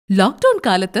Lockdown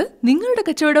കാലത്ത് നിങ്ങളുടെ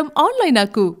കച്ചവടം online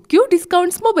ആക്കൂ. Q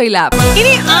discounts mobile app.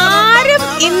 ഇനി ആരും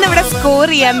ഇന്നിവിടെ സ്കോർ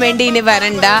ചെയ്യാൻ വേണ്ടി ഇനി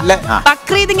വരണ്ട.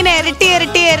 ബക്രീദ് ഇങ്ങനെ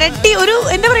ഇരട്ടി ഒരു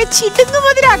എന്താ പറയാ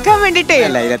ചിടുങ്ങുമുതിരാക്കാൻ വേണ്ടിട്ടേ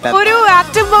ഒരു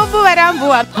ആറ്റം ബോംബ് വരാൻ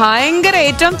പോവാ. ഭയങ്കര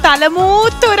ഏറ്റവും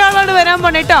തലമൂത്ത ഒരാളാണ് വരാൻ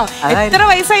പോണേട്ടോ. എത്ര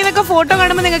വയസ്സായി എന്നൊക്കെ ഫോട്ടോ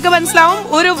കാണുമ്പോൾ നിങ്ങൾക്ക് മനസ്സിലാവും.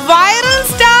 ഒരു വൈറൽ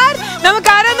സ്റ്റാർ.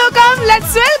 നമുക്ക് ആരെ നോക്കാം.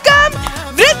 ലെറ്റ്സ് വെൽക്കം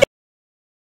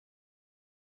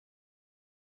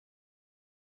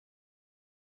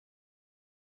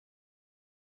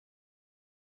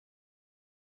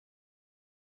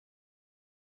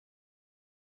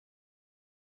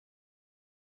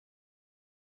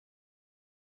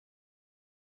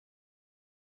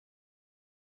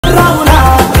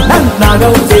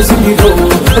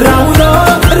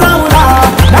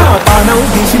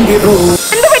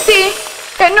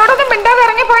എന്നോടൊന്നും മിണ്ടാതെ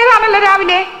ഇറങ്ങിപ്പോയതാണല്ലോ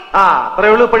രാവിലെ. അത്രേ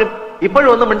ഉള്ളൂ. ഇപ്പോഴും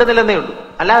ഒന്നും മിണ്ടുന്നില്ലെന്നേ ഉള്ളൂ,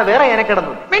 അല്ലാതെ വേറെ എന്നെ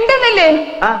കിടന്നു മിണ്ടുന്നില്ലേ?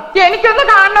 എനിക്കൊന്ന്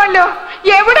കാണണമല്ലോ.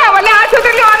 എവിടെ വല്ല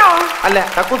ആശുപത്രിയിലാണോ? അല്ല,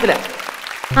 കക്കൂസില.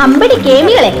 അമ്പടി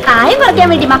കേമികളെ കായം പറിക്കാൻ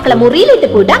വേണ്ടി മക്കളെ മുറിയിലിട്ട്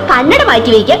കൂട്ട കണ്ണട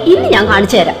മാറ്റി വയ്ക്കുക. ഇന്ന് ഞാൻ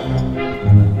കാണിച്ചു തരാം.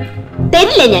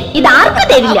 തരില്ല ഞാൻ, ഇതാർക്കും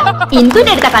തരില്ല.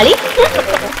 ഇന്ദുന്റെ അടുത്ത കളി.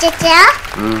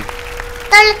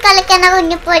 തുള്ളിക്കളിക്കണ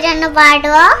കുഞ്ഞിപ്പുഴന്ന്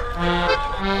പാടുവോ?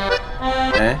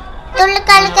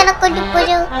 തുള്ളിക്കളിക്കണ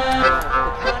കുഞ്ഞിപ്പുഴു,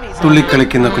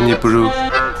 തുള്ളിക്കളിക്കുന്ന കുഞ്ഞിപ്പുഴു,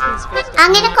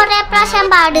 അങ്ങനെ കൊറേ പ്രാവശ്യം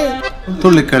പാട്.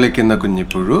 തുള്ളിക്കളിക്കുന്ന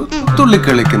കുഞ്ഞിപ്പുഴു,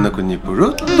 തുള്ളിക്കളിക്കുന്ന കുഞ്ഞിപ്പുഴു,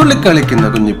 തുള്ളിക്കളിക്കുന്ന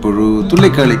കുഞ്ഞിപ്പുഴു,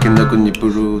 തുള്ളിക്കളിക്കുന്ന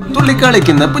കുഞ്ഞിപ്പുഴു,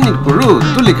 തുള്ളിക്കളിക്കുന്ന കുഞ്ഞിപ്പുഴു,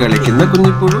 തുള്ളിക്കളിക്കുന്ന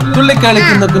കുഞ്ഞിപ്പുഴു,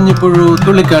 തുള്ളിക്കളിക്കുന്ന കുഞ്ഞിപ്പുഴു,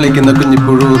 തുള്ളിക്കളിക്കുന്ന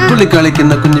കുഞ്ഞിപ്പുഴു,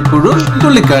 തുള്ളിക്കളിക്കുന്ന കുഞ്ഞിപ്പുഴു,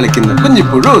 തുള്ളിക്കളിക്കുന്ന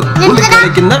കുഞ്ഞിപ്പുഴു,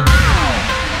 തുള്ളിക്കളിക്കുന്ന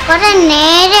കൊറേ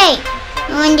നേരായി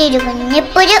മോന്റെ ഒരു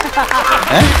കുഞ്ഞിപ്പുഴു.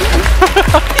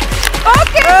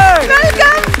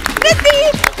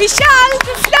 വിശാൽ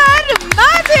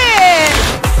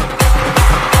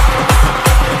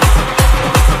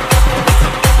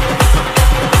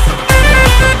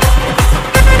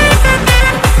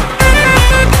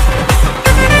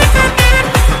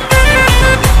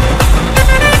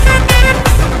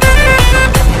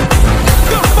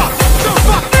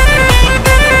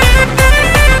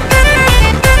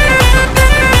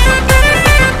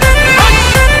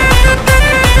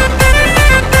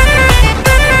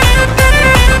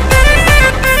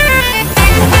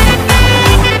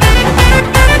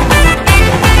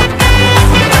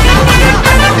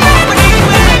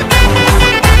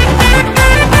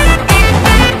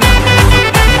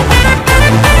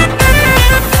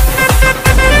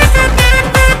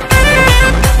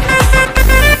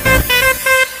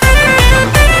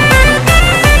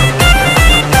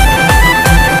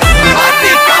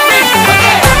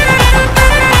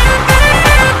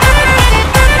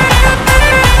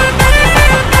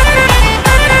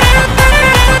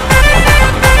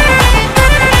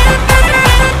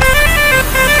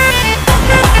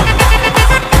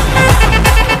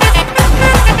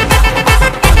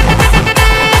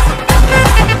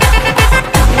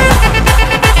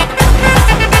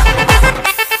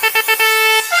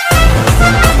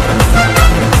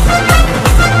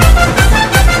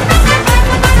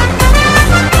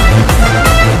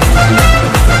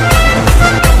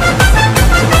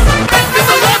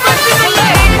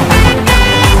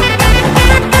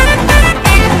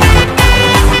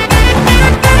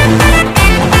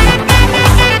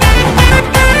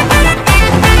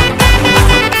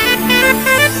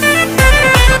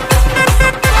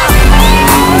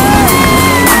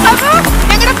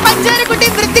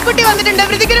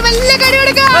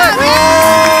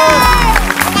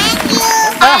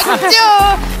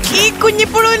ഈ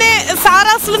കുഞ്ഞിപ്പുഴുവിനെ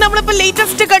സാറാസിൽ നമ്മളിപ്പോ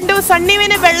ലേറ്റസ്റ്റ് കണ്ടു.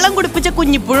 സണ്ണിവിനെ വെള്ളം കുടിപ്പിച്ച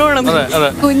കുഞ്ഞിപ്പുഴുവാണ്.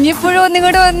 കുഞ്ഞിപ്പുഴു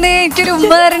ഒന്നിങ്ങോട്ട് വന്ന് എനിക്കൊരു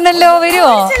ഉമ്മ തരണല്ലോ.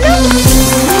 വരുവോ?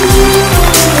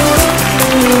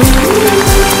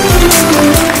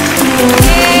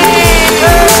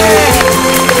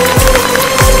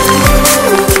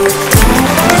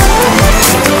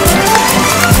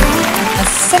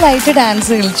 അസലായിട്ട്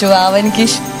ഡാൻസ് കളിച്ചു. അവനിക്ക്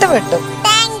ഇഷ്ടപ്പെട്ടു.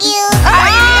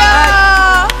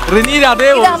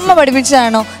 അമ്മ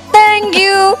പഠിപ്പിച്ചതാണോ? താങ്ക്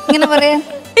യു ഇങ്ങനെ പറയാൻ.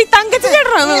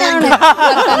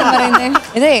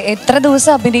 ഇത് എത്ര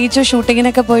ദിവസം അഭിനയിച്ചു?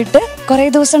 ഷൂട്ടിങ്ങിനൊക്കെ പോയിട്ട് കൊറേ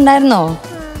ദിവസം ഉണ്ടായിരുന്നോ?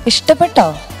 ഇഷ്ടപ്പെട്ടോ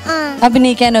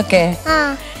അഭിനയിക്കാനൊക്കെ?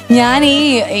 ഞാൻ ഈ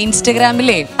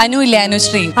ഇൻസ്റ്റഗ്രാമിലെ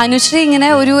അനുശ്രീ ഇങ്ങനെ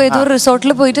ഏതോ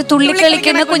റിസോർട്ടിൽ പോയിട്ട്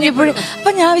തുള്ളിക്കളിക്കുന്ന കുഞ്ഞിപ്പുഴു.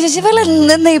 അപ്പൊ ഞാൻ വിചാരിച്ചു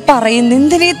എന്തെന്നാ ഈ പറയുന്നത്,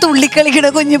 എന്തിനാ ഈ തുള്ളിക്കളിക്കണ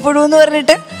കുഞ്ഞിപ്പുഴു എന്ന്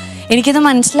പറഞ്ഞിട്ട് എനിക്കത്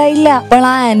മനസ്സിലായില്ല. അപ്പോൾ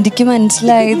ആ ആന്റിക്ക്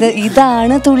മനസ്സിലായത്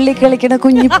ഇതാണ് തുള്ളി കളിക്കണ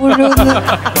കുഞ്ഞിപ്പുഴു.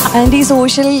 ആന്റി ഈ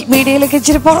സോഷ്യൽ മീഡിയയിലൊക്കെ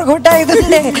ഇച്ചിരി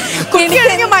പുറകോട്ടായതുണ്ട്.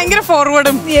 എനിക്ക് ഭയങ്കര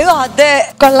ഫോർവേഡും. അതെ,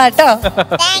 കൊള്ളാട്ടോ.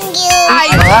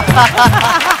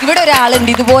 ഇവിടെ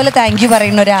ഒരാളുണ്ട് ഇതുപോലെ താങ്ക് യു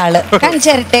പറയുന്ന ഒരാള്.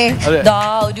 കാണിച്ചേരട്ടെ. ദാ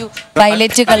ഒരു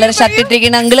വയലറ്റ് കളർ ഷർട്ട്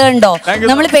ഇട്ടിരിക്കുന്ന അങ്കിള് കണ്ടോ?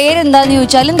 നമ്മള് പേരെന്താന്ന്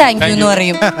ചോദിച്ചാലും താങ്ക് യു എന്ന്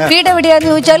പറയും. വീട് എവിടെയാന്ന്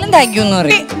ചോദിച്ചാലും താങ്ക് യു എന്ന്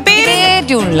പറയും.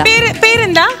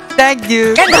 പേരെന്താ? Thank you.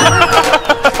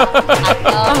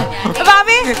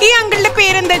 ബാബേ, ഈ അങ്കിളുടെ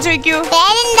പേരെന്താ ചോദിക്കൂ.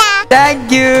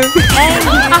 Thank you.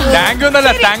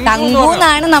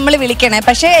 തങ്കൂന്നാണ് നമ്മൾ വിളിക്കണേ,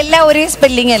 പക്ഷെ എല്ലാം ഒരേ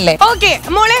സ്പെല്ലിംഗ് അല്ലേ. ഓക്കെ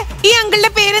മോളെ, ഈ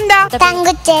അങ്കിളുടെ പേരെന്താ?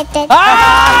 തങ്കുച്ചേട്ടൻ.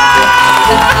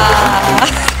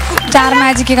 സ്റ്റാർ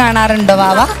മാജിക് കാണാറുണ്ടോ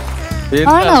വാവ?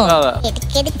 ആണോ?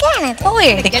 ഓ,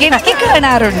 ഇടയ്ക്കിടയ്ക്ക്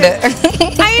കാണാറുണ്ട്.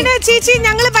 അയ്യടാ ചേച്ചി,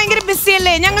 ഞങ്ങള് ഭയങ്കര ബിസി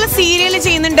അല്ലേ. ഞങ്ങള് സീരിയല്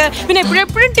ചെയ്യുന്നുണ്ട്, പിന്നെ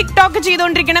എപ്പോഴും ടിക്ടോക്ക്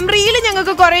ചെയ്തോണ്ടിരിക്കണം, റീല്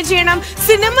ഞങ്ങൾക്ക് കുറെ ചെയ്യണം,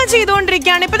 സിനിമ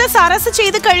ചെയ്തോണ്ടിരിക്കുകയാണ്. ഇപ്പൊ സരസ്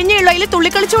ചെയ്ത് കഴിഞ്ഞേ ഉള്ളൂ, അതിൽ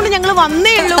തുള്ളിക്കളിച്ചോണ്ട് ഞങ്ങൾ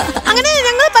വന്നേ ഉള്ളൂ. അങ്ങനെ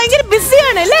ഞങ്ങൾ ഭയങ്കര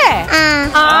ബിസിയാണ് അല്ലേ.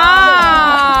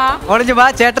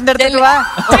 ചേട്ടന്റെ അടുത്തേക്ക് വാ.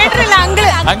 ചേട്ടനല്ല,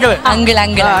 അങ്കിള്. അങ്കിൾ.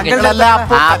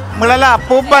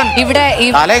 ഇവിടെ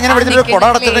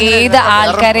ഏത്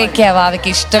ആൾക്കാരെയൊക്കെയാ വാവയ്ക്ക്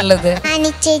ഇഷ്ടമുള്ളത്?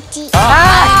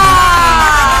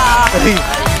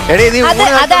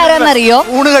 അതാരാന്നറിയോ?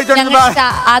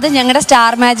 അത് ഞങ്ങളുടെ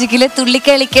സ്റ്റാർ മാജിക്കില്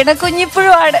തുള്ളിക്കളിക്കണ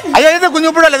കുഞ്ഞിപ്പുഴുവാണ്.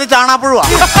 കുഞ്ഞിപ്പുഴല്ല, ഇത് ചാണാപ്പുഴുവാ.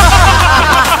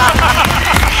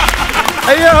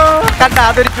 അയ്യോ, കണ്ട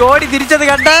അതൊരു ജോഡി തിരിച്ചത്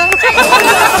കണ്ട.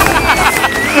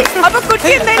 അപ്പൊ കുട്ടി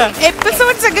എന്തായാലും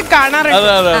എപ്പിസോഡ്സ് ഒക്കെ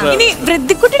കാണാറുണ്ട്. ഇനി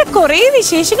വൃദ്ധിക്കുട്ടിയുടെ കൊറേ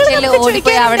വിശേഷങ്ങൾ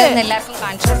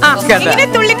ഇങ്ങനെ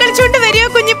തുള്ളിക്കളിച്ചോണ്ട് വരിക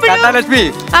കുഞ്ഞിപ്പുഴു. ലക്ഷ്മി,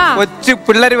 കൊച്ചു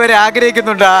പിള്ളേര് വരെ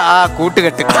ആഗ്രഹിക്കുന്നുണ്ട് ആ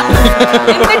കൂട്ടുകെട്ട്.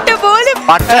 എന്നിട്ട് പോലും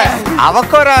പക്ഷേ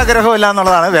അവക്കൊരാഗ്രഹം ഇല്ല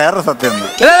എന്നുള്ളതാണ് വേറെ സത്യം.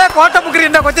 കോട്ടപ്പുക്കരി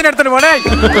എന്റെ കൊച്ചിനെ എടുത്തിട്ട് പോണേ.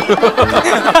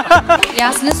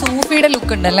 യാസിന് സൂഫിയുടെ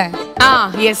ലുക്ക് ഉണ്ടല്ലേ.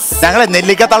 ഞങ്ങള്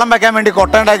നെല്ലിക്കത്തളം വെക്കാൻ വേണ്ടി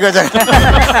കൊട്ട ഉണ്ടാക്കി വെച്ച.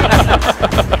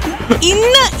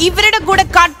 ഇന്ന് ഇവരുടെ കൂടെ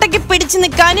കട്ടയ്ക്ക് പിടിച്ചു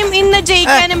നിൽക്കാനും ഇന്ന്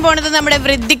ജയിക്കാനും പോണത് നമ്മുടെ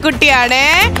വൃദ്ധിക്കുട്ടിയാണ്.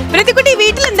 വൃദ്ധിക്കുട്ടി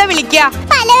വീട്ടിൽ എന്താ വിളിക്കുക?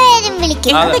 പലപേരും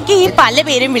വിളിക്കും. അതൊക്കെ ഈ പല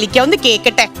പേരും വിളിക്കുക, ഒന്ന്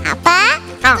കേക്കട്ടെ.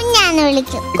 കുഞ്ഞാന്ന്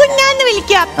വിളിക്കും. കുഞ്ഞാന്ന്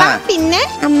വിളിക്കുക. അപ്പ പിന്നെ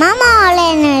അമ്മ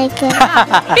മോളേന്ന് വിളിക്കും.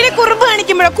 പിന്നെ കുറുമ്പ്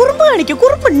കാണിക്കുമ്പോഴോ? കുറുമ്പ് കാണിക്കും.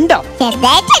 കുറുമ്പുണ്ടോ?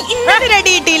 ഇന്നലെ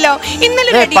റെഡി കിട്ടിയല്ലോ.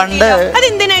 ഇന്നലെ റെഡി കിട്ടിയല്ലോ.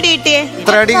 അതെന്തിനാ റെഡി കിട്ടിയേ?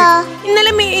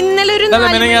 ഇന്നലെ ഒരു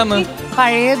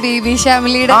പഴയ ബേബി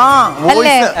ഫാമിലിയുടെ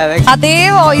അല്ലേ അതേ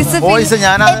വോയിസ്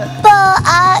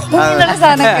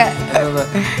സാധനമൊക്കെ.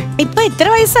 ഇപ്പൊ എത്ര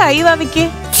വയസ്സായി ഭാവിക്ക്?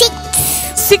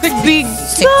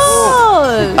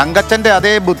 തങ്കച്ചന്റെ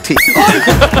അതേ ബുദ്ധി.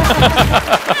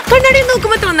 കണ്ണാടി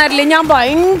നോക്കുമ്പോ തോന്നാറില്ലേ ഞാൻ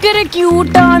ഭയങ്കര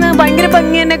ക്യൂട്ടാണ്, ഭയങ്കര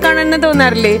ഭംഗി എന്നെ കാണാൻ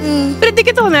തോന്നാറില്ലേ?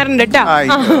 വൃത്തിക്ക് തോന്നാറുണ്ട് കേട്ടാ.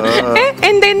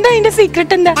 എന്താ അതിന്റെ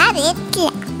സീക്രട്ട് എന്താ?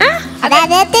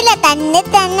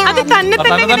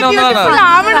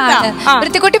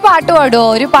 വൃത്തിക്കുട്ടി പാട്ട് പാടുവോ?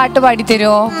 ഒരു പാട്ട്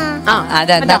പാടിത്തരുവോ?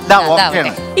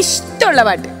 ഇഷ്ടമുള്ള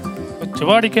പാട്ട്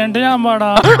പാടിക്കേണ്ട ഞാൻ പാടാ.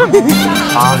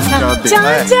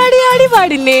 ചാടിയാടി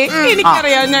പാടില്ലേ?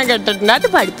 എനിക്കറിയാം, ഞാൻ കേട്ടിട്ടുണ്ട്. അത്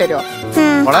പാടിത്തരുമോ?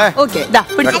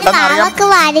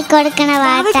 വാടിക്കൊടുക്കണ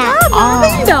പാട്ടാ.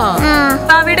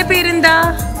 ഭാവിയുടെ പേരെന്താ?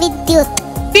 വിദ്യുത്.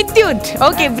 വിദ്യുത്.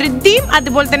 ഓക്കെ, വൃദ്ധിയും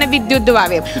അതുപോലെ തന്നെ വിദ്യുത്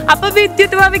ഭാവിയും. അപ്പൊ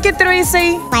വിദ്യുത് ഭാവിക്ക് എത്ര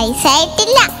വയസ്സായി?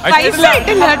 വയസ്സായിട്ടില്ല.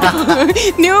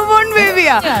 New born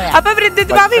ബേബിയാ. അപ്പൊ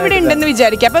വൃദ്ധിത് ഭാവി ഇവിടെ ഉണ്ടെന്ന്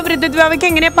വിചാരിക്കുക. അപ്പൊ വൃദ്ധിത് ഭാവിക്ക്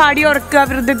എങ്ങനെയാ പാടി ഉറക്കുക?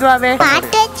 വൃദ്ധിത് ഭാവെ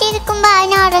പാട്ട് വെച്ചിരിക്കുമ്പോ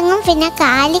അവനുറങ്ങും, പിന്നെ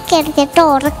കാലി കിടത്തിട്ട്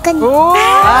ഉറക്കും.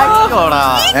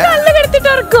 കിടത്തിട്ട്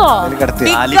ഉറക്കോ?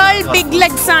 ബിഗ്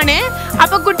ലെഗ്സ് ആണ്.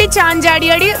 അപ്പൊ കുട്ടി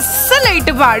ചാഞ്ചാടിയാടി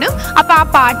അസലായിട്ട് പാടും. അപ്പൊ ആ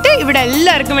പാട്ട് ഇവിടെ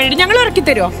എല്ലാവർക്കും വേണ്ടി ഞങ്ങൾ ഉറക്കി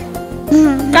തരുമോ?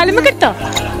 കാലുമ്പ കിട്ടോ?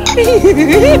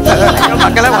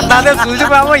 മക്കളെ ഒന്നാതെ സുധി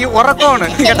ഉറക്കമാണ്.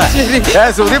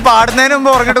 സുധി പാടുന്നതിന് മുമ്പ്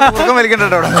ഉറങ്ങിട്ട് ഉറക്കം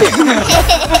വലിക്കണ്ടോ?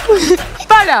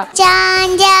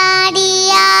 ചാഞ്ചാടിയാടി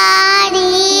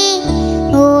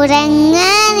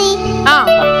ഉറങ്ങി,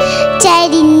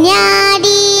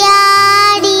 ചരിഞ്ഞാടിയാടി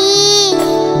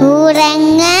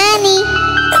ഉറങ്ങി,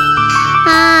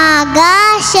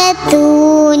 ആകാശത്തു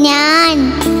ഞാൻ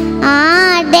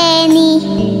ആടനി,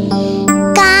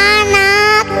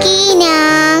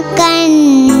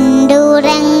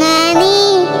 കണ്ടുറങ്ങി,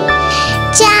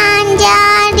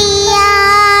 ചാഞ്ചാടിയാടി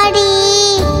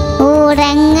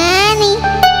ഉറങ്ങി,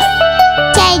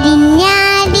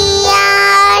 ചരിഞ്ഞാടിയാടി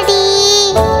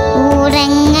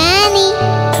ഉറങ്ങി,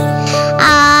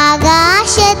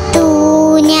 ആകാശത്തു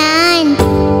ഞാൻ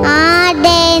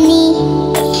ആടനി,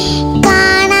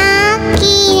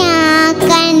 കാണാക്കിന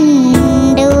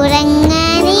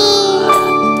കണ്ടുറങ്ങി.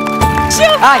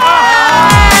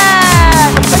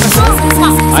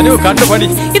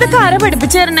 ഇതൊക്കെ ആരാ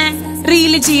പഠിപ്പിച്ചേരണേ?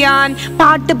 റീല് ചെയ്യാൻ,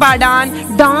 പാട്ട് പാടാൻ,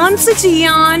 ഡാൻസ്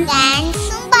ചെയ്യാൻ.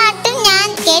 ഡാൻസും പാട്ടും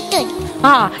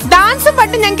ആ ഡാൻസും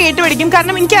പാട്ടും ഞാൻ കേട്ടുപിടിക്കും.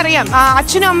 കാരണം എനിക്കറിയാം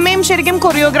അച്ഛനും അമ്മയും ശരിക്കും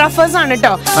കൊറിയോഗ്രാഫേഴ്സ് ആണ്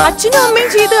കേട്ടോ. അച്ഛനും അമ്മയും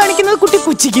ചെയ്ത് കാണിക്കുന്നത് കുട്ടി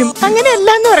പുച്ഛിക്കും, അങ്ങനെയല്ല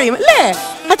എന്ന് പറയും അല്ലേ?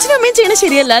 അച്ഛനും അമ്മയും ചെയ്യണ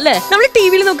ശരിയല്ല അല്ലേ? നമ്മൾ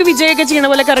ടിവിയിൽ നോക്കി വിജയൊക്കെ ചെയ്യണ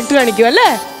പോലെ കറക്റ്റ് കാണിക്കും അല്ലേ?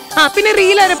 ആ പിന്നെ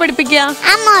റീൽ ആരെ പഠിപ്പിക്കുക?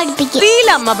 റീൽ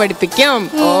അമ്മ പഠിപ്പിക്കും.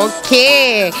 ഓക്കേ,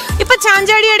 ഇപ്പൊ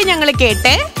ചാഞ്ചാടിയാടി ഞങ്ങള്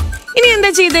കേട്ടെ. ഇനി എന്താ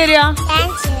ചെയ്തു തരിക?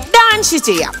 ഡാൻസ്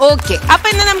ചെയ്യാം. ഓക്കെ, അപ്പൊ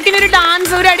എന്നാ നമുക്കിനി ഒരു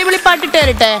ഡാൻസ്, ഒരു അടിപൊളി പാട്ട് ഇട്ട്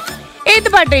തരട്ടെ. ഏത്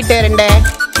പാട്ട് ഇട്ട് തരണ്ടേ?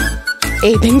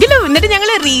 ഏതെങ്കിലും. എന്നിട്ട്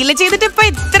ഞങ്ങള് റീല് ചെയ്തിട്ട് ഇപ്പൊ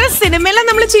എത്ര സിനിമയെല്ലാം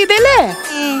നമ്മള് ചെയ്തല്ലേ?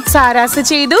 സാരാസ്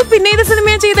ചെയ്തു, പിന്നെ ഏത്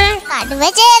സിനിമയാ ചെയ്തേ?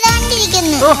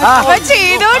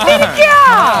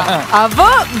 അപ്പൊ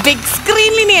ബിഗ്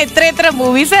സ്ക്രീനിൽ ഇനി എത്ര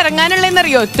മൂവീസ്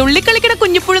ഇറങ്ങാനുള്ളതെന്നറിയോ? തുള്ളിക്കളിക്കട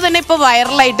കുഞ്ഞിപ്പുഴു തന്നെ ഇപ്പൊ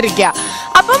വൈറലായിട്ടിരിക്കുക.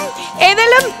 അപ്പം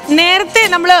ഏതെല്ലാം നേരത്തെ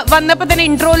നമ്മള് വന്നപ്പോ തന്നെ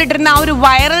ഇൻട്രോയിൽ ഇട്ടിരുന്ന ആ ഒരു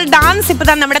വൈറൽ ഡാൻസ് ഇപ്പൊ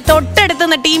തന്നെ നമ്മുടെ തൊട്ടടുത്ത്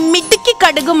നിന്നിട്ട് ഈ മിടുക്കി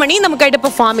കടുകുമണി നമുക്കായിട്ട്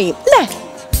പെർഫോം ചെയ്യും അല്ലേ?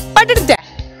 പാട്ടെടുത്തേ?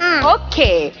 ഓക്കെ,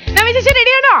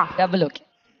 റെഡിയാണോ? Double okay.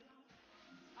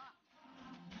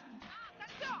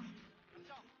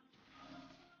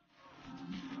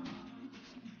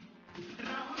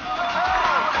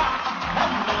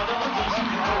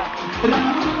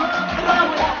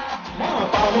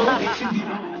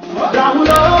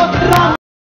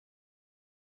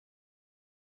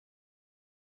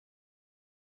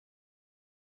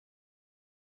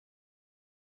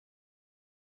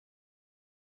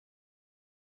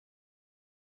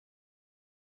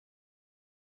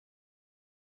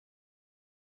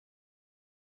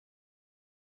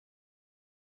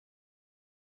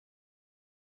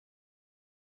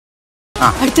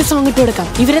 അടുത്ത സോങ് ഇട്ട് കൊടുക്കാം.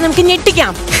 ഇവരെ നമുക്ക്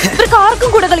ഞെട്ടിക്കാം. ഇവർക്ക് ആർക്കും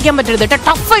കൂടെ കളിക്കാൻ പറ്റരുത്.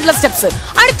 ടഫ് ആയിട്ടുള്ള സ്റ്റെപ്സ്.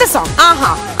 അടുത്ത സോങ്.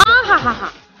 ആഹാ ആഹാ ഹാ.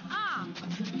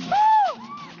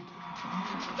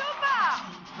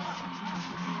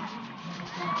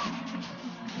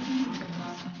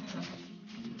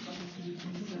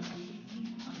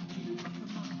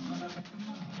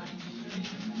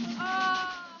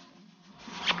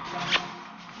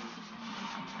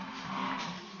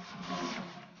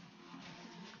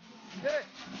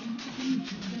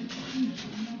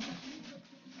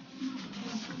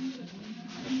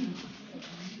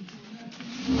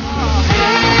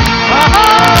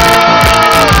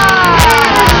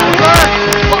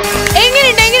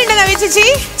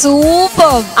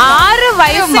 സൂപ്പർ. 6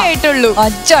 വയസ്സായിട്ടുള്ളൂ.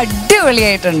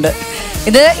 അടിപൊളിയായിട്ടുണ്ട്.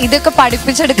 ഇതൊക്കെ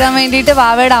പഠിപ്പിച്ചെടുക്കാൻ വേണ്ടിയിട്ട്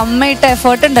വാവയുടെ അമ്മയിട്ട്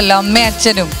എഫേർട്ട് ഉണ്ടല്ലോ, അമ്മയും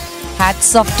അച്ഛനും.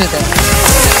 Hats of to them.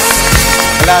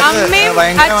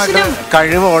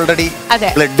 കഴിവ് ഓൾറെഡി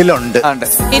ബ്ലഡിലുണ്ട്.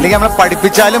 എനിക്ക് നമ്മളെ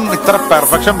പഠിപ്പിച്ചാലും ഇത്ര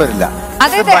പെർഫെക്ഷൻ വരില്ല.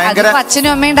 അതെ,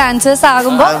 അച്ഛനും അമ്മയും ഡാൻസേഴ്സ്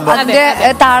ആകുമ്പോ അതിന്റെ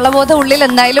താളബോധം ഉള്ളിൽ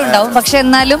എന്തായാലും ഉണ്ടാവും. പക്ഷെ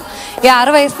എന്നാലും ഈ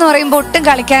 6 വയസ്സെന്ന് പറയുമ്പോ ഒട്ടും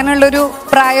കളിക്കാനുള്ളൊരു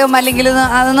പ്രായം അല്ലെങ്കിൽ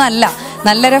അതൊന്നും അല്ല.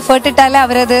 നല്ലൊരു എഫേർട്ട് ഇട്ടാലേ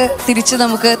അവരത് തിരിച്ചു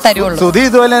നമുക്ക് തരുള്ളൂ. സുധി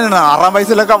ഇതുപോലെ 6-ാം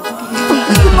വയസ്സിലൊക്കെ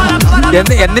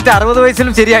എന്നിട്ട് 60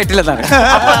 വയസ്സിലും ശരിയായിട്ടില്ലെന്നാണ്.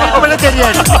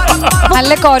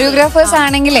 നല്ല കോറിയോഗ്രാഫേഴ്സ്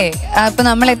ആണെങ്കിലേ ഇപ്പൊ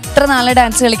നമ്മൾ എത്ര നാളെ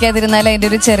ഡാൻസ് കളിക്കാതിരുന്നാലും അതിന്റെ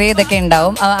ഒരു ചെറിയ ഇതൊക്കെ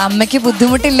ഉണ്ടാവും. അമ്മയ്ക്ക്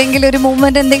ബുദ്ധിമുട്ടില്ലെങ്കിൽ ഒരു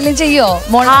മൂവ്മെന്റ് എന്തെങ്കിലും ചെയ്യോ?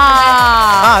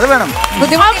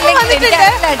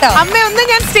 അമ്മ ഒന്ന്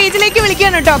ഞാൻ സ്റ്റേജിലേക്ക്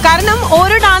വിളിക്കാണ് കേട്ടോ. കാരണം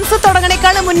ഓരോ ഡാൻസ്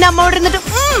തുടങ്ങണേക്കാളും മുന്നേ അമ്മയോട് ഇരുന്നിട്ട്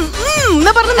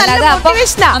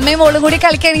അമ്മയും മോളും കൂടി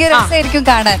കളിക്കുകയാണെങ്കിൽ രസമായിരിക്കും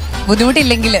കാണാൻ,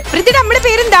 ബുദ്ധിമുട്ടില്ലെങ്കിൽ. നമ്മുടെ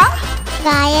പേരെന്താ?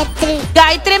 ഗായത്രി.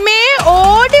 ഗായത്രിയമ്മേ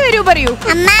ഓടി വരൂ, പറയൂ.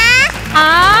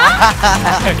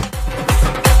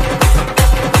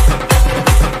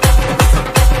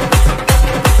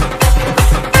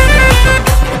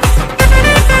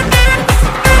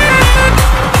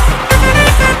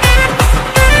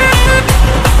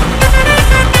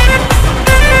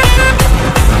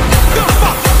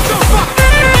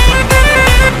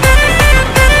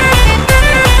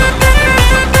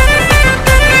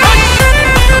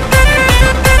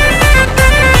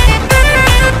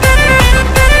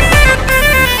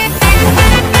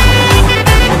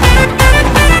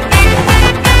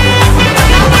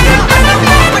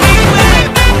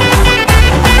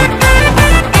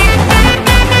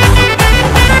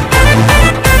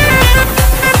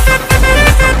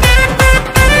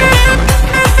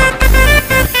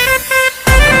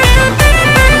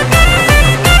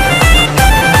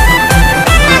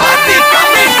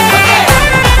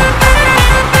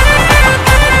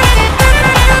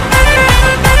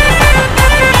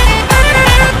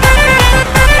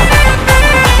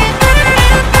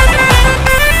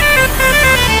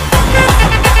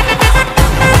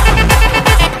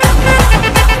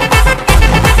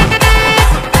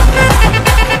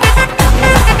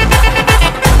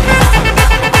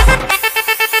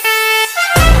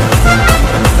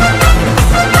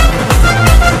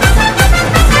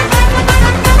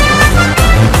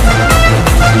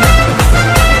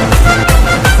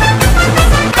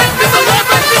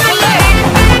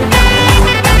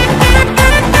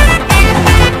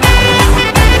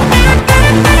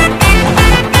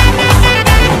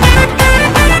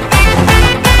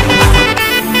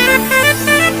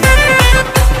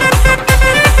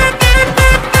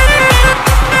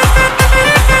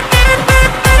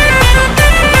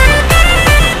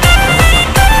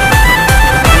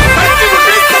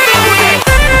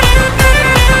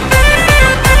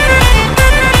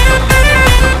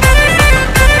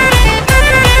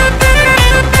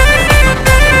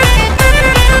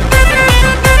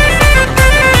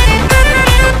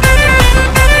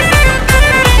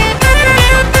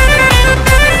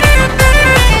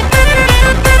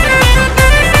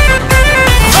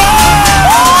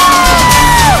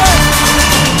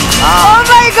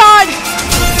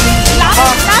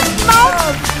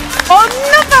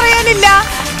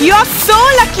 So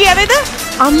lucky. അതായത്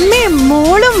അമ്മയും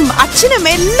മോളും അച്ഛനും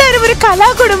എല്ലാവരും ഒരു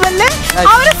കലാകുടുംബല്ലേ.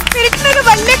 അവരുടെ സ്പിരിറ്റിനൊരു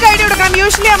വലിയ കൈഡി കൊടുക്കണം.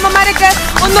 യൂഷ്വലി അമ്മമാരൊക്കെ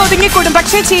ഒന്ന് ഒതുങ്ങിക്കൂടും.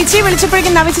 പക്ഷെ ചേച്ചിയെ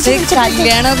വിളിച്ചപ്പോഴേക്കും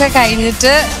കല്യാണമൊക്കെ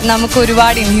കഴിഞ്ഞിട്ട് നമുക്ക്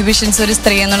ഒരുപാട് ഇൻഹിബിഷൻസ് ഒരു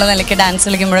സ്ത്രീ എന്നുള്ള നിലയ്ക്ക് ഡാൻസ്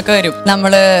കളിക്കുമ്പോഴൊക്കെ വരും.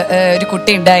 നമ്മള് ഒരു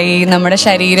കുട്ടി ഉണ്ടായി, നമ്മുടെ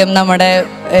ശരീരം നമ്മുടെ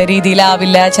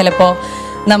രീതിയിലാവില്ല, ചിലപ്പോ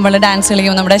നമ്മൾ ഡാൻസ്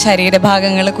കളിക്കുമ്പോൾ നമ്മുടെ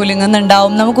ശരീരഭാഗങ്ങൾ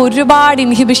കുലുങ്ങുന്നുണ്ടാവും. നമുക്ക് ഒരുപാട്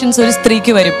ഇൻഹിബിഷൻസ് ഒരു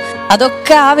സ്ത്രീക്ക് വരും.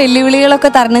 അതൊക്കെ ആ വെല്ലുവിളികളൊക്കെ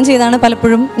തരണം ചെയ്താണ്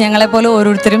പലപ്പോഴും ഞങ്ങളെപ്പോലെ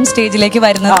ഓരോരുത്തരും സ്റ്റേജിലേക്ക്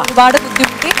വരുന്നത്. ഒരുപാട്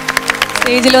ബുദ്ധിമുട്ടി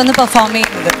സ്റ്റേജിൽ വന്ന് പെർഫോം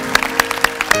ചെയ്യുന്നത്.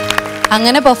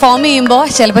 അങ്ങനെ പെർഫോം ചെയ്യുമ്പോൾ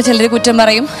ചിലപ്പോൾ ചിലർ കുറ്റം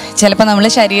പറയും, ചിലപ്പോൾ നമ്മൾ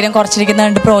ശരീരം കുറച്ചിരിക്കുന്ന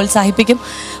കണ്ട് പ്രോത്സാഹിപ്പിക്കും,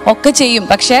 ഒക്കെ ചെയ്യും.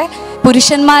 പക്ഷേ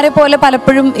പുരുഷന്മാരെ പോലെ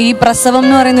പലപ്പോഴും ഈ പ്രസവം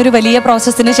എന്ന് പറയുന്ന ഒരു വലിയ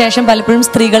പ്രോസസ്സിന് ശേഷം പലപ്പോഴും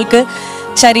സ്ത്രീകൾക്ക്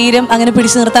ശരീരം അങ്ങനെ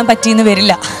പിടിച്ചു നിർത്താൻ പറ്റിയെന്ന്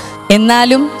വരില്ല.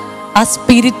 എന്നാലും ആ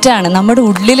സ്പിരിറ്റാണ്, നമ്മുടെ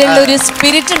ഉള്ളിലുള്ള ഒരു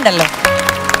സ്പിരിറ്റ് ഉണ്ടല്ലോ,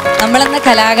 നമ്മളെന്ന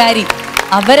കലാകാരി,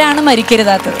 അവരാണ്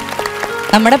മരിക്കരുതാത്തത്.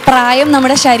 നമ്മുടെ പ്രായം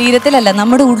നമ്മുടെ ശരീരത്തിലല്ല,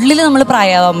 നമ്മുടെ ഉള്ളിൽ നമ്മൾ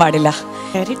പ്രായമാവാൻ പാടില്ല.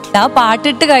 ആ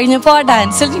പാട്ടിട്ട് കഴിഞ്ഞപ്പോ ആ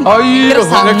ഡാൻസിൽ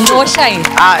സന്തോഷായി,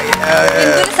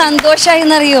 എന്തൊരു സന്തോഷായി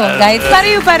എന്നറിയോ?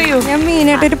 പറയൂ. ഞാൻ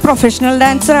മെയിനായിട്ട് ഒരു പ്രൊഫഷണൽ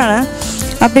ഡാൻസറാണ്.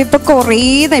 അപ്പൊ ഇപ്പൊ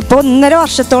ഇപ്പൊ 1.5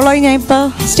 വർഷത്തോളമായി ഞാൻ ഇപ്പൊ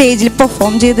സ്റ്റേജിൽ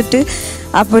പെർഫോം ചെയ്തിട്ട്.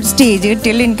 അപ്പൊ ഒരു സ്റ്റേജ്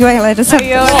കിട്ടിയല്ലോ എനിക്ക് വളരെ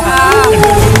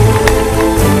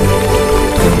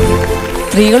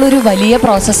സ്ത്രീകൾ ഒരു വലിയ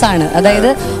പ്രോസസ്സാണ്. അതായത്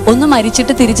ഒന്ന്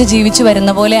മരിച്ചിട്ട് തിരിച്ച് ജീവിച്ചു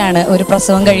വരുന്ന പോലെയാണ് ഒരു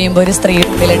പ്രസവം കഴിയുമ്പോൾ ഒരു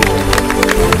സ്ത്രീയുടെ.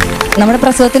 നമ്മുടെ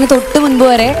പ്രസവത്തിന് തൊട്ട് മുൻപ്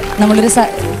വരെ നമ്മളൊരു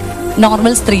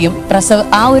നോർമൽ സ്ത്രീയും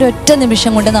ആ ഒരു ഒറ്റ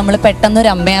നിമിഷം കൊണ്ട് നമ്മൾ പെട്ടെന്നൊരു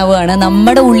അമ്മയാവുകയാണ്.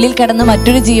 നമ്മുടെ ഉള്ളിൽ കിടന്ന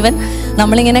മറ്റൊരു ജീവൻ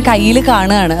നമ്മളിങ്ങനെ കയ്യിൽ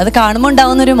കാണുകയാണ്. അത് കാണുമ്പോൾ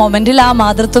ഉണ്ടാകുന്ന ഒരു മൊമെന്റിൽ ആ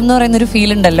മാതൃത്വം എന്ന് പറയുന്നൊരു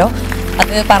ഫീൽ ഉണ്ടല്ലോ,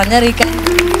 അത് പറഞ്ഞറിയിക്കാൻ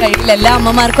കഴിയില്ല. എല്ലാ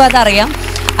അമ്മമാർക്കും അതറിയാം.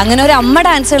 അങ്ങനെ ഒരു അമ്മ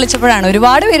ഡാൻസ് കളിച്ചപ്പോഴാണ്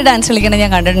ഒരുപാട് പേര് ഡാൻസ് കളിക്കുന്നത്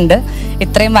ഞാൻ കണ്ടിട്ടുണ്ട്.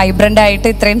 ഇത്രയും വൈബ്രന്റ് ആയിട്ട്,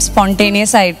 ഇത്രയും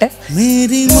സ്പോണ്ടേനിയസ് ആയിട്ട്.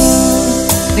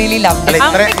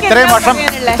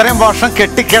 ഇത്രയും വർഷം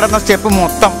കെട്ടിക്കിടന്ന സ്റ്റെപ്പ്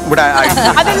മൊത്തം ഇവിടെ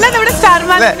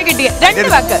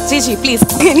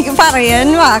എനിക്ക് പറയാൻ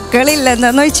വാക്കുകളില്ല.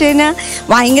 എന്താന്ന് വെച്ച് കഴിഞ്ഞാൽ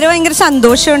ഭയങ്കര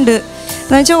സന്തോഷമുണ്ട്.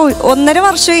 എന്ന് വെച്ചാൽ 1.5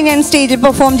 വർഷമായി ഞാൻ സ്റ്റേജിൽ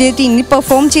പെർഫോം ചെയ്തിട്ട്. ഇനി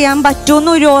പെർഫോം ചെയ്യാൻ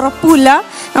പറ്റുമെന്ന് ഒരു ഉറപ്പില്ല.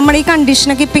 നമ്മുടെ ഈ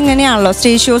കണ്ടീഷനൊക്കെ ഇപ്പം ഇങ്ങനെയാണല്ലോ,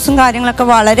 സ്റ്റേജ് ഷോസും കാര്യങ്ങളൊക്കെ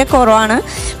വളരെ കുറവാണ്.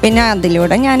 പിന്നെ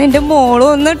അതിലൂടെ ഞാൻ എൻ്റെ മോളും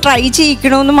ഒന്ന് ട്രൈ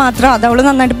ചെയ്യിക്കണമെന്ന് മാത്രം. അതവള്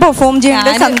നന്നായിട്ട് പെർഫോം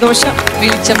ചെയ്യേണ്ട സന്തോഷം.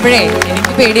 വിളിച്ചപ്പോഴേ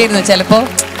എനിക്ക് പേടിയായിരുന്നു, ചിലപ്പോ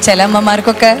ചില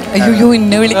അമ്മമാർക്കൊക്കെ അയ്യോ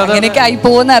ഇന്നെ അങ്ങനെയൊക്കെ ആയി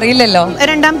പോകുന്ന അറിയില്ലല്ലോ.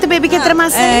 രണ്ടാമത്തെ ബേബിക്ക് എത്ര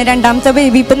മാസം? രണ്ടാമത്തെ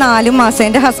ബേബി ഇപ്പൊ 4 മാസം.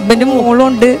 എന്റെ ഹസ്ബൻഡും മോളും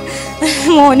ഉണ്ട്,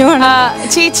 മോനുമാണ്.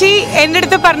 ചേച്ചി എന്റെ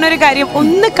അടുത്ത് പറഞ്ഞൊരു കാര്യം,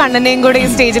 ഒന്ന് കണ്ണനെയും കൂടെ ഈ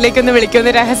സ്റ്റേജിലേക്ക് ഒന്ന്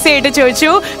വിളിക്കുമെന്ന് രഹസ്യമായിട്ട്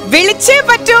ചോദിച്ചു. വിളിച്ചേ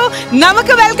പറ്റൂ.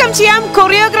 നമുക്ക് വെൽക്കം ചെയ്യാം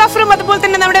കൊറിയോഗ്രാഫറും അതുപോലെ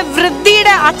തന്നെ നമ്മുടെ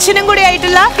വൃദ്ധിയുടെ അച്ഛനും കൂടി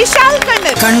ആയിട്ടുള്ള വിശാൽ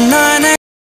കണ്ണൻ.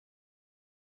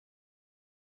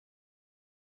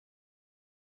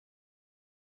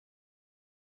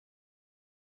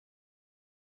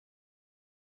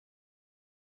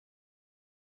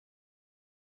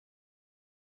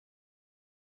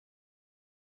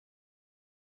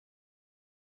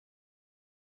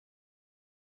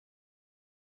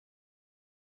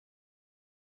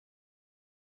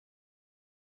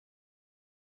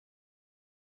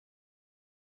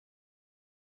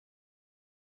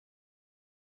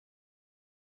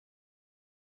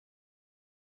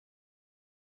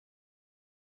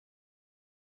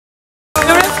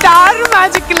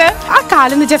 മാജിക്കില് ആ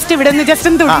കാലൊന്ന് ജസ്റ്റ് ഇവിടെ നിന്ന് ജസ്റ്റ്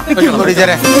എന്ത്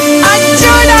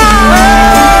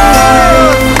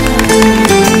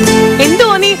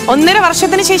തോന്നി? 1.5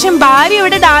 വർഷത്തിന് ശേഷം ഭാര്യ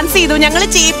ഇവിടെ ഡാൻസ് ചെയ്തു, ഞങ്ങള്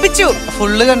ചെയ്യിപ്പിച്ചു.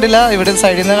 ഫുള്ള് കണ്ടില്ല, ഇവിടെ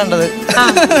സൈഡിൽ നിന്ന് കണ്ടത്.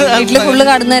 വീട്ടില് ഫുള്ള്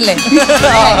കാണുന്നല്ലേ?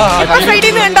 സൈഡിൽ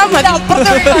നിന്ന് കണ്ടാ മതി,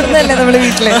 കാണുന്നല്ലേ നമ്മള്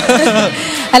വീട്ടില്.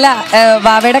 അല്ല,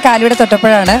 വാവയുടെ കാലിവിടെ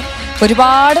തൊട്ടപ്പോഴാണ്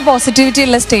ഒരുപാട് പോസിറ്റിവിറ്റി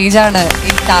ഉള്ള സ്റ്റേജാണ്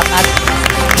ഈ താർനാട്.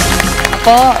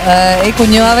 അപ്പോ ഈ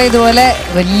കുഞ്ഞുവാവ ഇതുപോലെ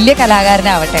വലിയ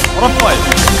കലാകാരനാവട്ടെ.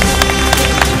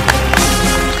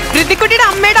 ഋതിക്കുട്ടിയുടെ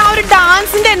അമ്മയുടെ ആ ഒരു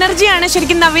ഡാൻസിന്റെ എനർജിയാണ്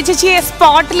ശരിക്കും നവ്യ ചേച്ചിയെ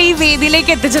സ്പോട്ടിൽ ഈ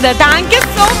വേദിയിലേക്ക് എത്തിച്ചത്. Thank you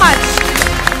so much.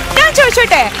 ഞാൻ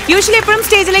ചോദിച്ചോട്ടെ, യൂഷ്വലി എപ്പോഴും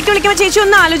സ്റ്റേജിലേക്ക് വിളിക്കുമ്പോൾ ചേച്ചി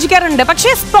ഒന്ന് ആലോചിക്കാറുണ്ട്, പക്ഷേ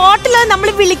സ്പോട്ടിൽ നമ്മൾ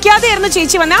വിളിക്കാതെ ആയിരുന്നു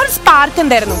ചേച്ചി വന്ന ആ ഒരു സ്പാർക്ക്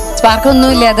എന്തായിരുന്നു? സ്പാർക്ക്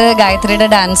ഒന്നുമില്ല, അത് ഗായത്രിയുടെ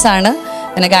ഡാൻസ് ആണ്.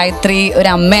 പിന്നെ ഗായത്രി ഒരു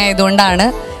അമ്മ ആയതുകൊണ്ടാണ്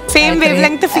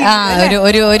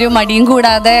ഒരു മടിയും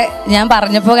കൂടാതെ ഞാൻ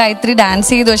പറഞ്ഞപ്പോ ഗായത്രി ഡാൻസ്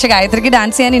ചെയ്തു. പക്ഷെ ഗായത്രിക്ക്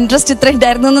ഡാൻസ് ചെയ്യാൻ ഇൻട്രസ്റ്റ് ഇത്ര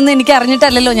ഉണ്ടായിരുന്നു എന്നൊന്നും എനിക്ക്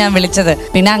അറിഞ്ഞിട്ടല്ലല്ലോ ഞാൻ വിളിച്ചത്.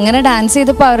 പിന്നെ അങ്ങനെ ഡാൻസ്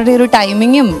ചെയ്തപ്പോ അവരുടെ ഒരു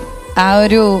ടൈമിങ്ങും ആ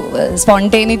ഒരു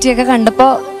സ്പോണ്ടേനിറ്റി ഒക്കെ കണ്ടപ്പോ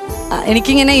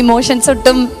എനിക്കിങ്ങനെ ഇമോഷൻസ്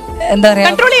ഒട്ടും എന്താ പറയാ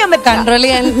കൺട്രോൾ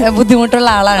ചെയ്യാൻ ബുദ്ധിമുട്ടുള്ള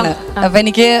ആളാണ്. അപ്പൊ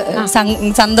എനിക്ക്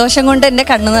സന്തോഷം കൊണ്ട് എന്റെ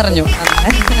കണ്ണു നിറഞ്ഞു.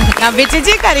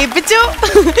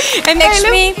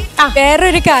 ലക്ഷ്മി,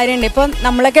 വേറൊരു കാര്യമുണ്ട്. ഇപ്പൊ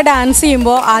നമ്മളൊക്കെ ഡാൻസ്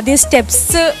ചെയ്യുമ്പോൾ ആദ്യം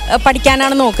സ്റ്റെപ്സ്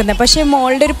പഠിക്കാനാണ് നോക്കുന്നത്. പക്ഷെ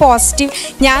മോളുടെ ഒരു പോസിറ്റീവ്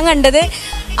ഞാൻ കണ്ടത്,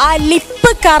 ആ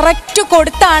ലിപ്പ് കറക്റ്റ്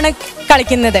കൊടുത്താണ്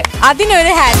കളിക്കുന്നത്.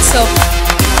 അതിനൊരു ഹാറ്റ്സ് ഓഫ്.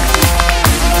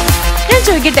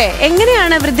 ചോദിക്കട്ടെ,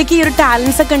 എങ്ങനെയാണ് വൃദ്ധിക്ക് ഈ ഒരു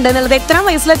ടാലൻസ് ഒക്കെ ഉണ്ടെന്നുള്ളത് എത്രാം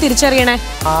വയസ്സിലാണ് തിരിച്ചറിയണേ?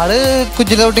 ആള്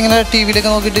കുഞ്ഞിലെ തൊട്ട് ഇങ്ങനെ ടിവിയിലൊക്കെ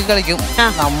നോക്കിട്ട് കളിക്കും.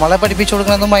 നമ്മളെ പഠിപ്പിച്ചു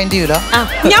കൊടുക്കണൊന്നും മൈൻഡ് ചെയ്യൂല.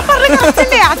 ഞാൻ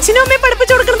പറഞ്ഞേ അച്ഛനും അമ്മയും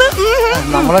പഠിപ്പിച്ചു കൊടുക്കുന്നത്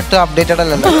നമ്മളൊട്ട് അപ്ഡേറ്റഡ്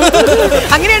അല്ലല്ലോ.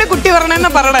 അങ്ങനെയാണ് കുട്ടി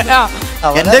പറഞ്ഞെന്നാ പറയണേ.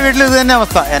 എന്റെ വീട്ടിൽ ഇത് തന്നെ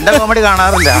അവസ്ഥ. എന്റെ കോമഡി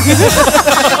കാണാറില്ല.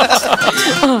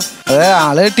 അതെ,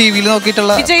 ആള് ടിവിയിൽ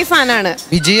നോക്കിയിട്ടുള്ള വിജയ് ഫാനാണ്.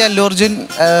 വിജയ്, അല്ലു അർജുൻ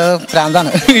പ്രാന്താണ്.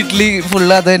 വീട്ടില്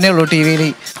ഫുള്ള് അത് തന്നെ ഉള്ളൂ. ടിവിയിൽ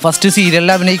ഫസ്റ്റ്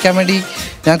സീരിയലിൽ അഭിനയിക്കാൻ വേണ്ടി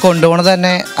ഞാൻ കൊണ്ടുപോകണത്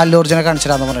തന്നെ അല്ലു അർജുനെ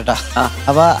കാണിച്ചിട്ടാന്ന് പറഞ്ഞിട്ടാ.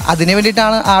 അപ്പൊ അതിന്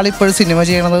വേണ്ടിയിട്ടാണ് ആളിപ്പോഴും സിനിമ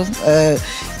ചെയ്യണതും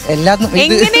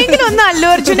എങ്ങനെയെങ്കിലും ഒന്ന് അല്ലു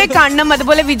അർജുനെ കാണണം,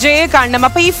 അതുപോലെ വിജയെ കാണണം.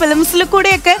 അപ്പൊ ഈ ഫിലിംസിൽ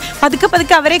കൂടെയൊക്കെ പതുക്കെ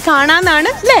പതുക്കെ അവരെ കാണാന്നാണ്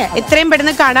അല്ലേ എത്രയും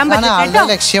പെട്ടെന്ന് കാണാൻ പറ്റും.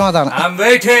 ലക്ഷ്യം അതാണ്.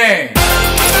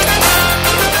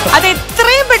 അത്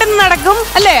എത്രയും പെട്ടെന്ന് നടക്കും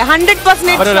അല്ലേ?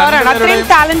 100% ഷുവറാണ്. അത്രയും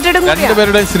ടാലന്റഡും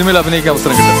രണ്ടുപേരുടെയും സിനിമയിൽ അഭിനയിക്കാൻ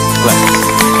അവസരം കിട്ടും.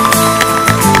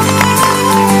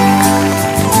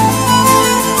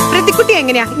 പ്രതിക്കുട്ടി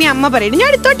എങ്ങനെയാ? ഇനി അമ്മ പറയണം, ഞാൻ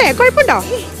എടുത്തോട്ടെ, കുഴപ്പമുണ്ടോ?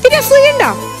 ഇനി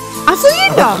അസൂയുണ്ടോ?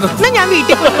 അസൂയുണ്ടോ? എന്നാ ഞാൻ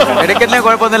വീട്ടിൽ എടുക്കുന്ന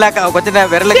കുഴപ്പമൊന്നുമില്ല. കൊച്ചിന്റെ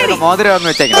വിരലൊക്കെ മോതിരം അങ്ങ്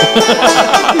വെച്ചേക്കണം.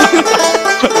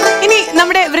 ഇനി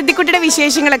നമ്മുടെ വൃദ്ധിക്കുട്ടിയുടെ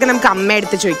വിശേഷങ്ങളൊക്കെ നമുക്ക് അമ്മ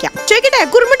എടുത്ത് ചോദിക്കട്ടെ?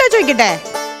 കുറുമ്പട്ടോ ചോദിക്കട്ടെ?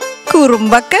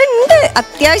 കുറുമ്പൊക്കെ ഉണ്ട്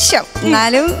അത്യാവശ്യം,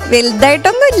 എന്നാലും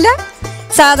വലുതായിട്ടൊന്നും ഇല്ല.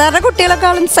 സാധാരണ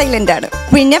കുട്ടികളെക്കാളും സൈലന്റ് ആണ്.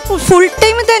 പിന്നെ ഫുൾ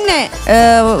ടൈം തന്നെ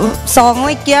സോങ്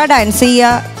വയ്ക്കുക, ഡാൻസ്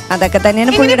ചെയ്യുക, അതൊക്കെ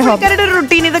തന്നെയാണ് പുള്ളിയുടെ ഹോബി.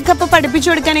 റുട്ടീൻ ഇതൊക്കെ പഠിപ്പിച്ചു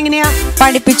കൊടുക്കാൻ എങ്ങനെയാ?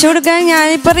 പഠിപ്പിച്ചു കൊടുക്കാൻ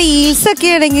ഞാനിപ്പോ റീൽസ് ഒക്കെ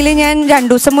ആണെങ്കിൽ ഞാൻ 2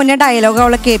 ദിവസം മുന്നേ ഡയലോഗ്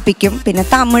അവളെ കേൾപ്പിക്കും. പിന്നെ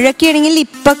തമിഴൊക്കെ ആണെങ്കിൽ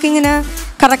ലിപ്പൊക്കെ ഇങ്ങനെ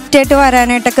കറക്റ്റ് ആയിട്ട്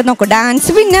വരാനായിട്ടൊക്കെ നോക്കും.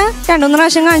 ഡാൻസ് പിന്നെ 2-3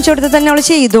 പ്രാവശ്യം കാണിച്ചു കൊടുത്ത് തന്നെ അവള്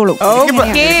ചെയ്തോളും.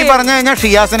 പറഞ്ഞു കഴിഞ്ഞാൽ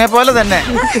ഷിയാസിനെ പോലെ തന്നെ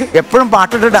എപ്പോഴും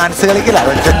പാട്ടിട്ട് ഡാൻസ് കളിക്കില്ല.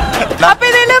 അപ്പൊ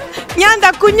ഏതായാലും ഞാൻ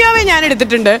കുഞ്ഞാവെ ഞാൻ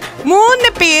എടുത്തിട്ടുണ്ട്. 3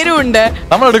 പേരും ഉണ്ട്.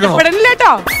 നമ്മളെടുക്കണോ?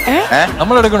 കേട്ടോ,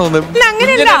 നമ്മളെടുക്കണോന്ന്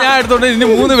അങ്ങനെയല്ല, ഞാൻ എടുത്തോണ്ട് ഇനി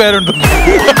 3 പേരുണ്ട്.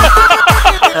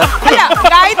 അല്ല,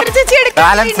 ഗായത്രി ചേച്ചി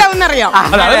എടുക്കാന്നറിയാം.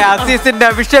 അസീസിന്റെ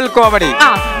വിഷ്വൽ കോമഡി.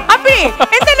 അപ്പേ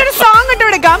എന്തായാലും ഒരു സോങ് ഇട്ട്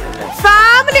കൊടുക്കാം.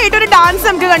 ഫാമിലി ആയിട്ട് ഒരു ഡാൻസ്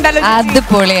നമുക്ക് കണ്ടാലോ? അത്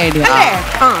പൊളി ഐഡിയ അല്ലേ?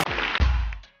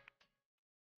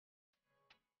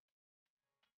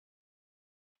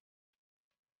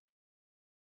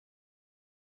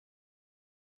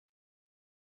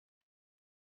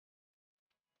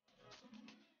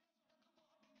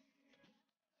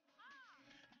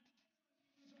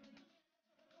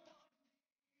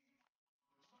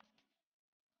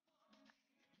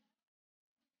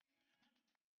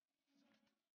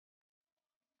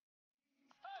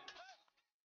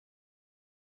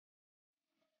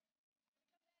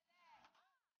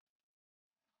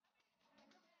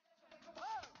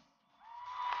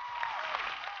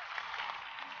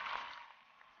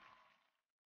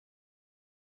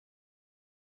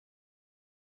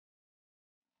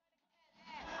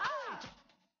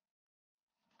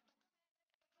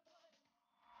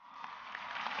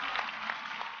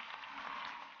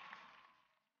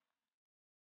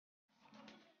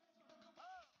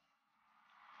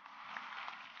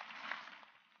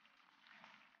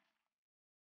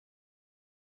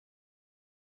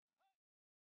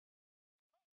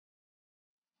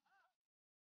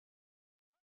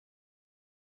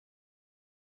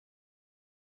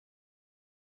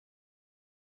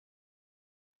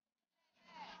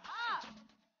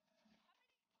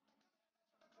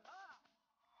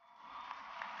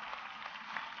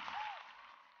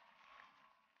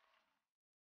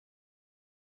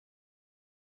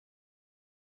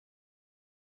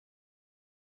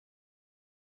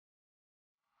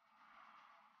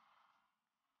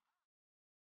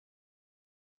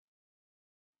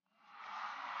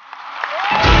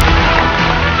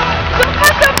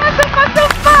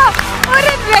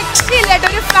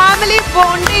 ഒരു ഫാമിലി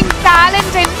ബോണ്ടിങ്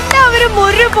ടാലന്റ് എല്ലാവരും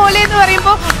ഒരുപോലെ എന്ന്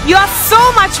പറയുമ്പോൾ you are so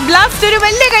much blessed. ഒരു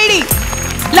വലിയ കൈഡി.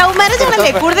 ലവ് മാരേജ്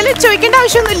ആണല്ലേ, കൂടുതൽ ചോദിക്കേണ്ട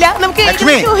ആവശ്യമൊന്നുമില്ല, നമുക്ക്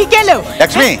ചോദിക്കാലോ.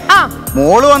 ലക്ഷ്മി,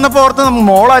 മോള് വന്നപ്പോ ഓർത്ത്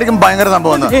മോളായിരിക്കും ഭയങ്കര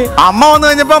സംഭവം. അമ്മ വന്നു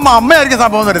കഴിഞ്ഞപ്പോ അമ്മയായിരിക്കും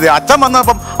സംഭവം വരുന്നത്. അച്ഛൻ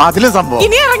വന്നപ്പം അതിലും സംഭവം.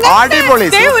 അടിപൊളി.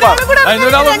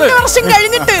 2 വർഷം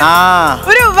കഴിഞ്ഞിട്ട്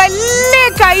ഒരു വലിയ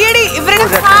കൈയടി ഇവരുടെ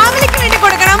ഫാമിലിക്ക് വേണ്ടി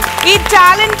കൊടുക്കണം. ഈ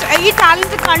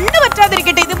ടാലന്റ്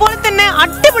കണ്ടുപറ്റാതിരിക്കട്ടെ, ഇതുപോലെ തന്നെ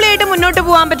അടിപൊളിയായിട്ട് മുന്നോട്ട്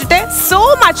പോകാൻ പറ്റട്ടെ. So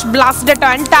much blessed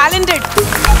and talented.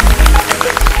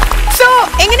 So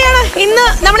എങ്ങനെയാണ് ഇന്ന്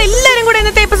നമ്മൾ എല്ലാരും കൂടെ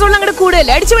ഇന്നത്തെ എപ്പിസോഡിൽ അങ്ങോട്ട്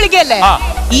കൂടുതലല്ലേ, അടിച്ചു വിളിക്കല്ലേ?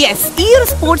 യെസ്, ഈ ഒരു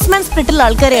സ്പോർട്സ്മാൻ സ്പിരിറ്റുള്ള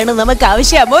ആൾക്കാരെയാണ് നമുക്ക്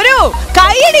ആവശ്യം. ഒരു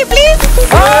കൈയടി പ്ലീസ്.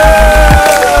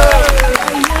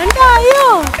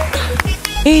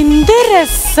 എന്ത്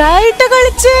രസായിട്ട്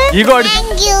കളിച്ച്.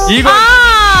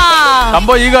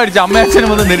 സംഭവം ഈഗോ അടിച്ചു. അമ്മയച്ഛനും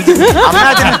വന്ന് നെരിച്ചു.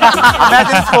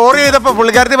 സ്കോർ ചെയ്തപ്പോ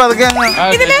പുള്ളിക്കാരത്തി പതുക്കെ.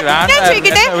 ഇതില് ഞാൻ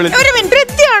ചോദിക്കട്ടെ, ഒരു മിനിറ്റ്,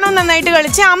 വൃത്തിയാണോ നന്നായിട്ട്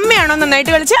കളിച്ചേ, അമ്മയാണോ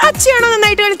നന്നായിട്ട് കളിച്ചേ, അച്ഛയാണോ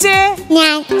നന്നായിട്ട് കളിച്ചേ?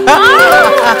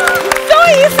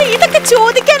 ഇതൊക്കെ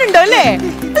ചോദിക്കാനുണ്ടോ അല്ലേ?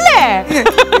 അല്ലേ? അല്ലേ?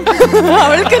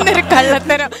 അവൾക്ക് എന്തൊരു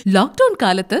കള്ളത്തരം. ലോക്ക്ഡൌൺ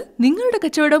കാലത്ത് നിങ്ങളുടെ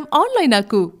കച്ചവടം online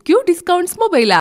ആക്കൂ. Q discounts mobile app.